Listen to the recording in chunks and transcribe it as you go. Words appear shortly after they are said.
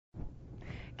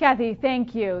Kathy,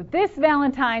 thank you. This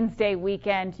Valentine's Day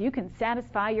weekend, you can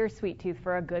satisfy your sweet tooth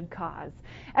for a good cause.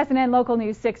 SNN Local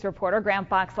News 6 reporter Grant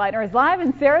Foxleitner is live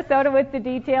in Sarasota with the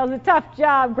details. A tough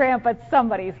job, Grant, but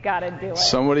somebody's got to do it.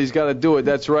 Somebody's got to do it.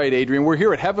 That's right, Adrian. We're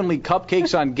here at Heavenly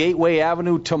Cupcakes on Gateway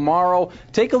Avenue tomorrow.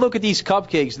 Take a look at these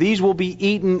cupcakes. These will be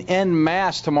eaten en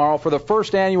masse tomorrow for the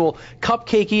first annual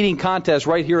Cupcake Eating Contest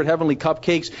right here at Heavenly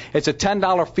Cupcakes. It's a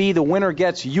 $10 fee. The winner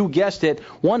gets, you guessed it,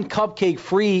 one cupcake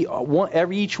free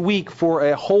each week for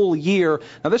a whole year.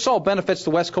 Now, this all benefits the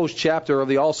West Coast chapter of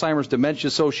the Alzheimer's Dementia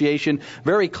Association.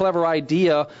 Very clever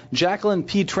idea. Jacqueline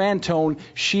P. Trantone,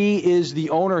 she is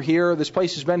the owner here. This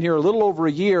place has been here a little over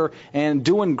a year and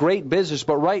doing great business.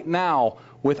 But right now,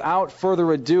 without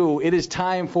further ado, it is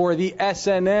time for the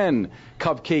SNN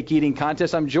Cupcake Eating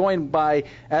Contest. I'm joined by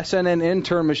SNN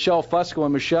intern Michelle Fusco.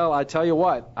 And Michelle, I tell you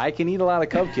what, I can eat a lot of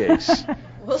cupcakes.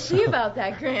 We'll see about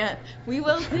that, Grant. We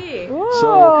will see.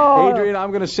 So, Adrian,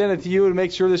 I'm going to send it to you to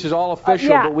make sure this is all official.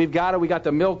 Yeah. But we've got it. We got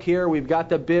the milk here. We've got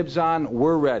the bibs on.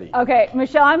 We're ready. Okay,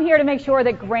 Michelle, I'm here to make sure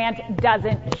that Grant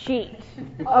doesn't cheat.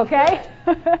 Okay?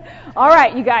 All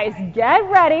right, you guys, get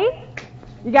ready.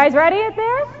 You guys ready out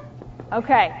there?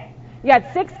 Okay. You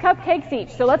got 6 cupcakes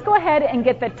each. So let's go ahead and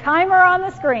get the timer on the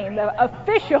screen, the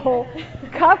official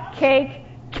cupcake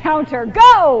counter.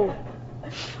 Go!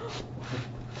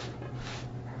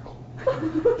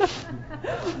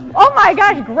 Oh my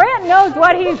gosh, Grant knows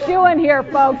what he's doing here,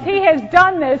 folks. He has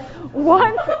done this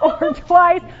once or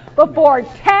twice before.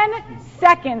 10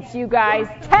 seconds, you guys.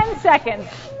 10 seconds.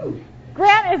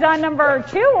 Grant is on number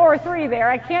 2 or 3 there.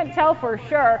 I can't tell for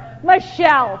sure.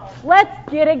 Michelle,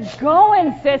 let's get it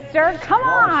going, sister. Come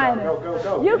on.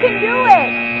 Go. You can do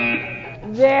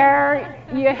it. There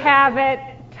you have it.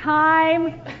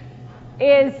 Time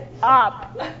is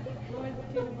up.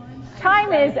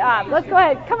 Time is up. Let's go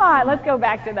ahead. Come on. Let's go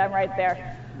back to them right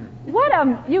there.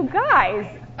 You guys,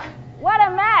 what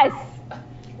a mess.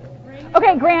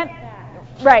 Okay, Grant.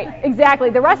 Right,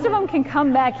 exactly. The rest of them can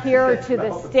come back here to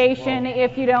the station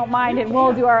if you don't mind, and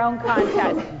we'll do our own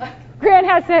contest. Grant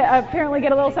has to apparently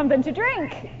get a little something to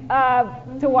drink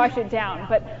to wash it down.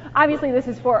 But obviously this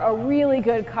is for a really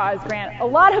good cause, Grant. A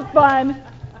lot of fun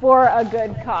for a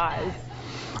good cause.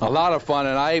 A lot of fun,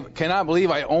 and I cannot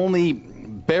believe I only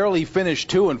barely finished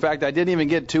 2. In fact, I didn't even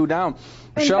get 2 down.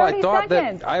 Michelle, I thought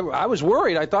that I was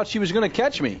worried. I thought she was going to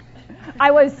catch me. I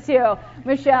was too.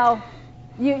 Michelle,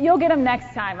 you'll get them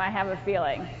next time, I have a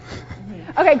feeling.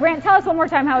 Okay, Grant, tell us one more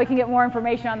time how we can get more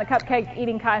information on the Cupcake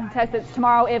Eating Contest that's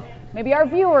tomorrow if maybe our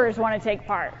viewers want to take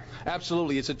part.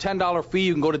 Absolutely. It's a $10 fee.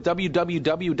 You can go to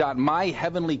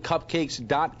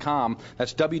www.myheavenlycupcakes.com.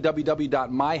 That's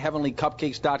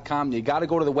www.myheavenlycupcakes.com. You got to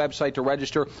go to the website to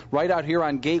register. Right out here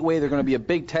on Gateway, they're going to be a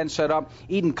big tent set up.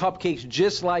 Eating cupcakes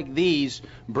just like these.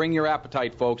 Bring your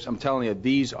appetite, folks. I'm telling you,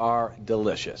 these are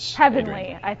delicious. Heavenly,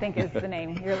 Adrian. I think is the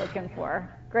name you're looking for.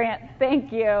 Grant,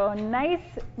 thank you. Nice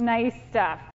stuff.